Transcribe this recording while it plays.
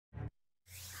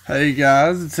Hey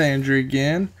guys, it's Andrew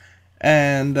again,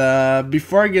 and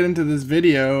before I get into this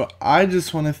video, I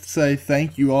just want to say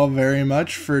thank you all very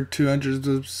much for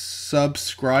 200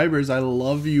 subscribers. I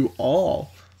love you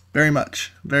all very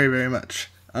much, very much.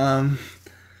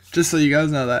 Just so you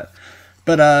guys know that.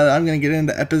 But I'm gonna get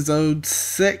into episode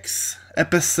 6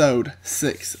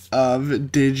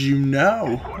 of Did You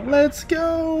Know? Let's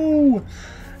go.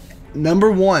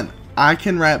 Number 1, I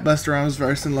can rap Busta Rhyme's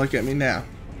verse, and look at me now.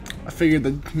 I figured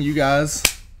that you guys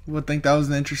would think that was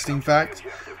an interesting fact.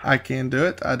 I can do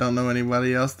it. I don't know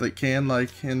anybody else that can, like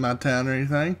in my town or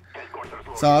anything.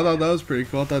 So I thought that was pretty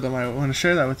cool. I thought I might want to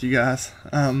share that with you guys.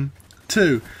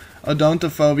 2,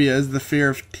 Odontophobia is the fear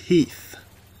of teeth.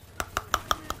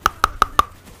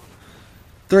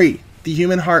 3, the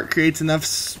human heart creates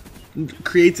enough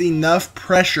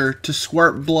pressure to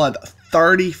squirt blood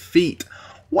 30 feet.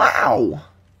 Wow,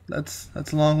 that's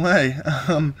a long way.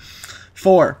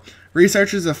 4,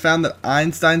 researchers have found that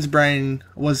Einstein's brain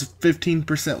was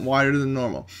 15% wider than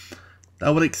normal.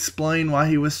 That would explain why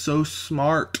he was so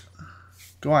smart.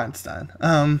 Go Einstein.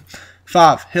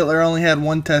 5, Hitler only had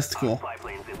one testicle.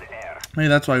 Maybe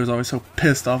that's why he was always so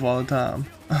pissed off all the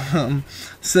time.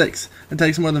 6, it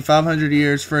takes more than 500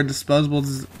 years for a disposable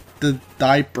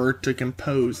diaper to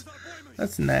compose.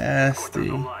 That's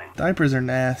nasty. Diapers are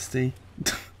nasty.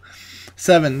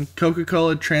 7,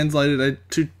 Coca-Cola translated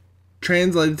to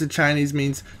Chinese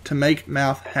means to make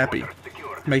mouth happy.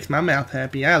 Makes my mouth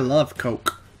happy. I love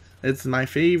Coke. It's my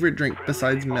favorite drink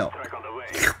besides milk.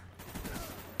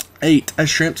 8, a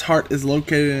shrimp's heart is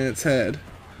located in its head.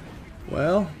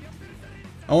 Well,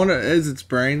 I wonder, is its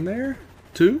brain there?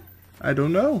 2? I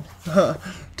don't know.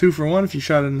 2 for 1 if you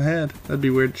shot it in the head. That'd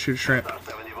be weird to shoot a shrimp.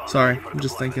 Sorry, I'm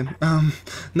just thinking.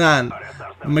 9,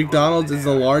 McDonald's is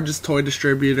the largest toy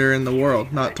distributor in the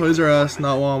world. Not Toys R Us,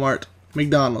 not Walmart.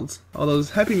 McDonald's. All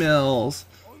those Happy Meals.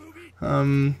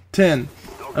 10,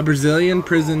 a Brazilian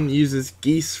prison uses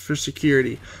geese for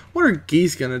security. What are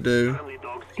geese gonna do?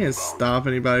 Can't stop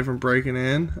anybody from breaking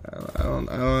in. I don't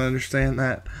understand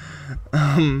that.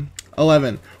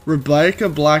 11, Rebecca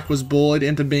Black was bullied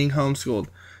into being homeschooled.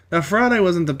 Now, Friday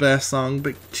wasn't the best song,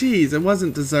 but geez, it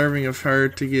wasn't deserving of her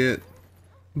to get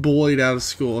bullied out of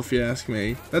school, if you ask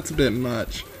me. That's a bit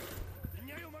much.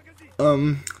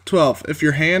 12, if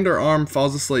your hand or arm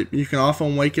falls asleep, you can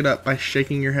often wake it up by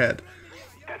shaking your head.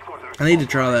 I need to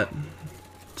try that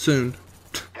soon.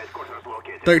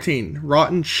 13,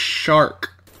 rotten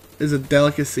shark is a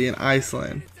delicacy in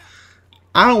Iceland.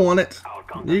 I don't want it.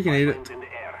 You can eat it.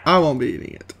 I won't be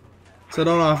eating it. So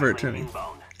don't offer it to me.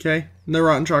 Okay? No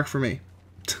rotten shark for me.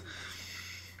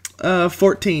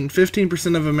 14,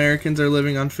 15% of Americans are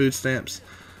living on food stamps.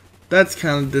 That's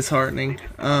kind of disheartening.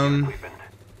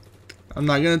 I'm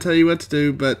not going to tell you what to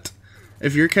do, but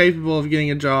if you're capable of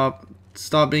getting a job,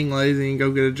 stop being lazy and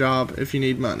go get a job if you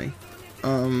need money.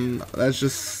 That's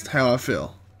just how I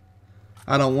feel.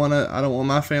 I don't want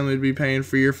my family to be paying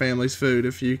for your family's food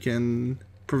if you can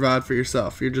provide for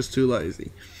yourself. You're just too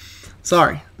lazy.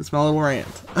 Sorry, that's my little rant.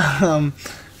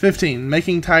 15,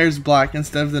 making tires black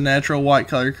instead of the natural white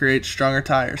color creates stronger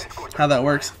tires. How that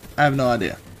works, I have no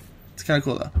idea. It's kind of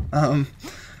cool though.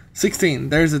 16,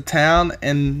 there's a town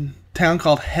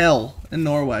called Hell in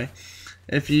Norway.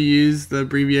 If you use the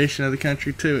abbreviation of the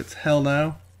country too, it's Hell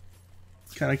No.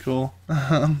 It's kind of cool.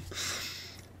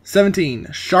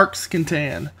 17, sharks can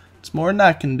tan. It's more than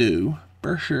I can do,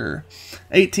 for sure.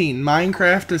 18,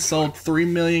 Minecraft has sold 3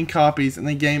 million copies and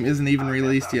the game isn't even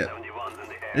released yet.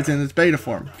 It's in its beta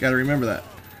form. Gotta remember that.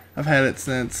 I've had it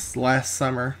since last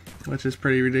summer, which is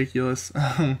pretty ridiculous.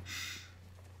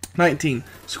 19,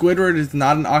 Squidward is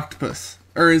not an octopus.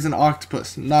 Or is an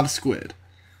octopus, not a squid.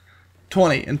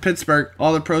 20, in Pittsburgh,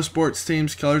 all the pro sports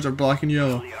teams' colors are black and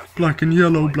yellow. Black and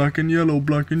yellow, black and yellow,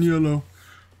 black and yellow.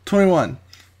 21,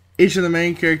 each of the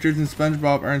main characters in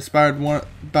SpongeBob are inspired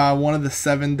by one of the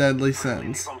 7 deadly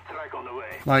sins.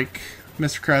 Like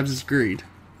Mr. Krabs' greed.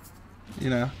 You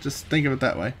know, just think of it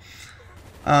that way.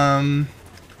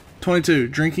 22,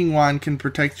 drinking wine can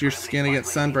protect your skin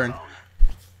against sunburn.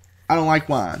 I don't like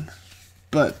wine,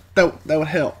 but that would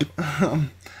help.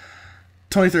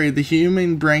 23, the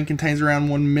human brain contains around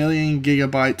 1 million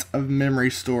gigabytes of memory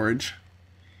storage.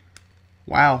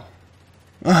 Wow.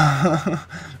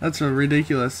 That's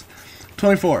ridiculous.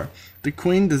 24, the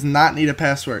Queen does not need a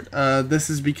password. This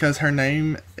is because her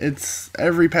name,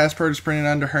 every passport is printed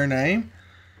under her name,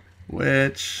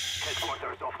 which,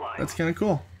 that's kind of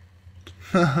cool.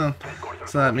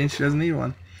 So that means she doesn't need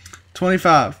one.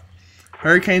 25,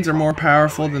 hurricanes are more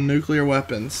powerful than nuclear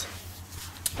weapons.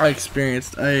 I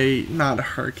experienced not a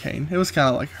hurricane. It was kind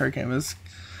of like a hurricane.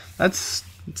 That's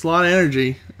It's a lot of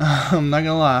energy. I'm not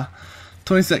gonna lie.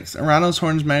 26. A rhino's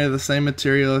horns made of the same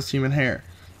material as human hair.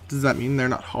 Does that mean they're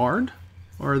not hard?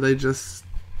 Or are they just...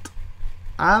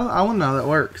 I want to know how that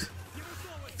works.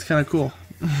 It's kind of cool.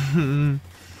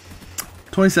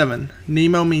 27.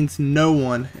 Nemo means no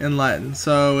one in Latin.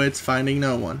 So it's finding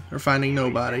no one. Or finding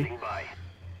nobody.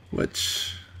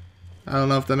 Which... I don't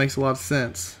know if that makes a lot of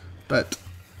sense. But...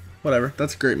 whatever.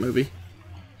 That's a great movie.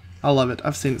 I love it.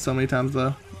 I've seen it so many times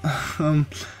though.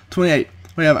 28.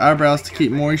 We have eyebrows to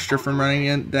keep moisture from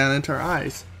running down into our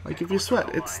eyes. Like if you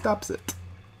sweat, it stops it.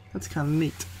 That's kind of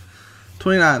neat.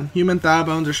 29. Human thigh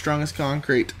bones are strong as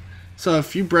concrete. So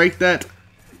if you break that,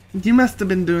 you must have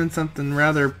been doing something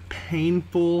rather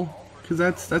painful, because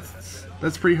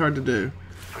that's pretty hard to do.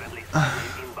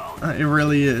 It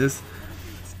really is.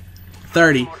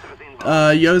 30.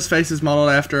 Yoda's face is modeled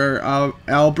after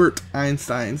Albert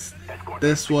Einstein's.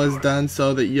 This was done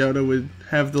so that Yoda would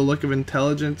have the look of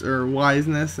intelligence or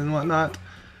wiseness and whatnot.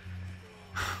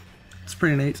 It's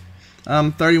pretty neat.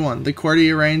 31. The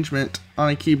QWERTY arrangement on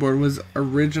a keyboard was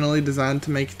originally designed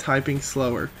to make typing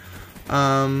slower.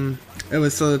 It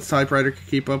was so that the typewriter could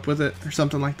keep up with it or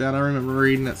something like that. I remember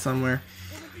reading it somewhere.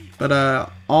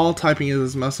 But all typing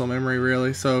is muscle memory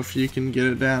really, so if you can get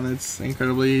it down, it's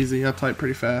incredibly easy. I type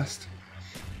pretty fast.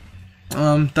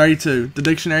 32. The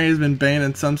dictionary has been banned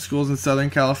in some schools in Southern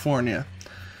California.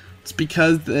 It's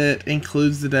because it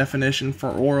includes the definition for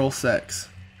oral sex.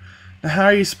 Now, how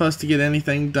are you supposed to get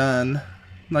anything done,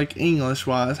 like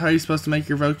English-wise? How are you supposed to make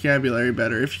your vocabulary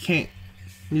better if you can't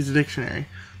use a dictionary?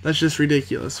 That's just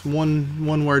ridiculous.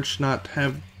 One word should not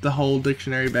have the whole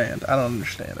dictionary banned. I don't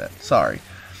understand it. Sorry.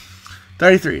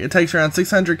 33. It takes around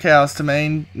 600 cows to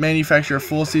manufacture a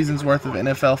full season's worth of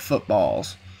NFL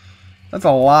footballs. That's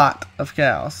a lot of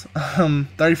cows.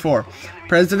 34.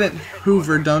 President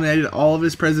Hoover donated all of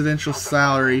his presidential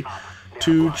salary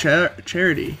to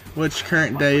charity, which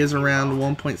current day is around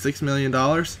 $1.6 million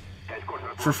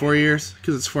for 4 years,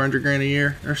 because it's $400,000 a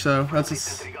year or so. That's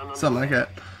just something like that.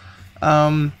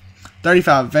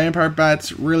 35. Vampire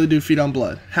bats really do feed on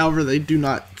blood. However, they do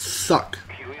not suck.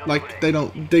 Like, they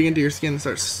don't dig into your skin and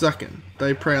start sucking.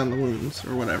 They prey on the wounds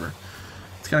or whatever.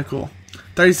 It's kind of cool.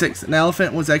 36. An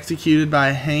elephant was executed by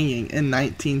hanging in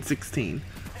 1916.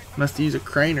 Must use a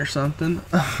crane or something.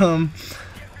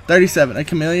 37. A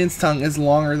chameleon's tongue is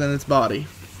longer than its body.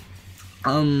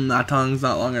 My tongue's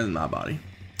not longer than my body.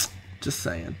 Just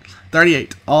saying.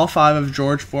 38. All 5 of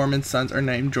George Foreman's sons are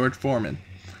named George Foreman.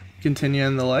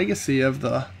 Continuing the legacy of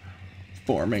the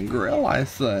Foreman grill, I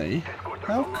say.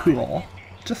 How cool.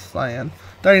 Just saying.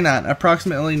 39.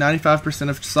 Approximately 95%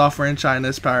 of software in China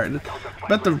is pirated.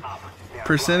 But the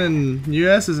percent in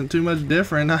US isn't too much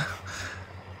different.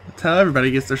 That's how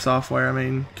everybody gets their software. I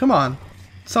mean, come on.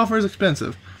 Software is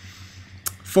expensive.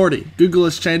 40. Google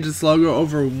has changed its logo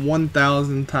over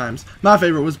 1,000 times. My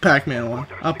favorite was Pac-Man one.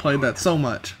 I played that so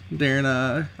much during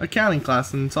accounting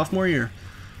class in sophomore year.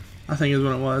 I think is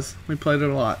when it was. We played it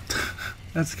a lot.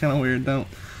 That's kind of weird. Don't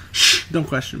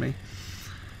question me.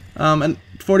 And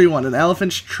 41. An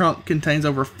elephant's trunk contains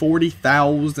over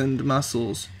 40,000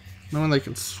 muscles. Knowing they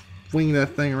can swing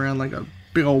that thing around like a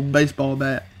big old baseball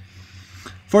bat.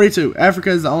 42. Africa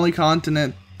is the only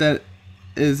continent that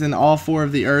is in all 4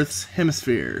 of the Earth's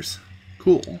hemispheres.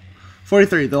 Cool.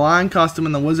 43. The lion costume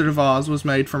in The Wizard of Oz was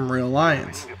made from real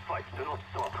lions.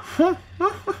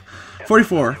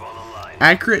 44.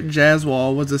 Accurate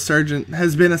Jaswal was a surgeon,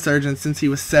 has been a surgeon since he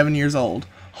was 7 years old.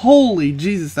 Holy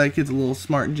Jesus, that kid's a little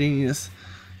smart genius.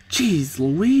 Jeez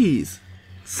Louise.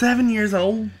 7 years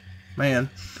old? Man.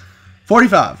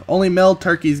 45. Only male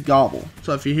turkeys gobble.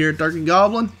 So if you hear a turkey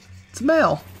gobbling, it's a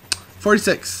male.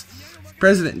 46.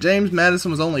 President James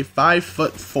Madison was only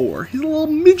 5'4". He's a little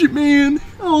midget man.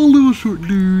 Oh, a little short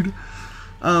dude.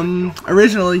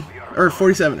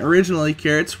 47. Originally,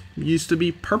 carrots used to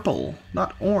be purple,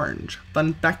 not orange.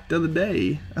 Fun fact of the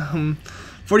day.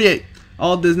 48.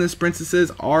 All Disney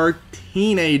princesses are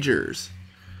teenagers.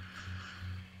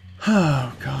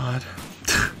 Oh, God.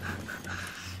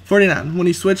 49. When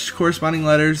you switch corresponding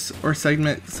letters or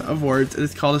segments of words, it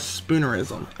is called a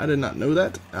spoonerism. I did not know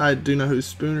that. I do know who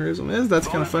spoonerism is. That's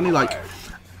kind of funny. Like,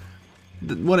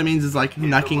 what it means is like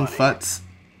knucking futs,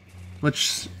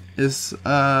 which is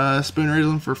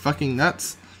spoonerism for fucking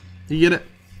nuts. You get it?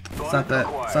 It's not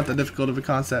that difficult of a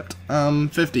concept.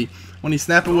 50. When you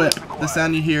snap a whip, the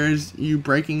sound you hear is you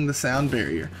breaking the sound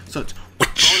barrier. So it's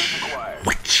whoosh,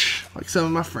 whoosh, like some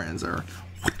of my friends are.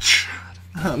 Whoosh.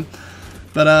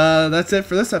 But that's it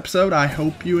for this episode. I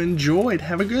hope you enjoyed.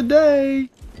 Have a good day.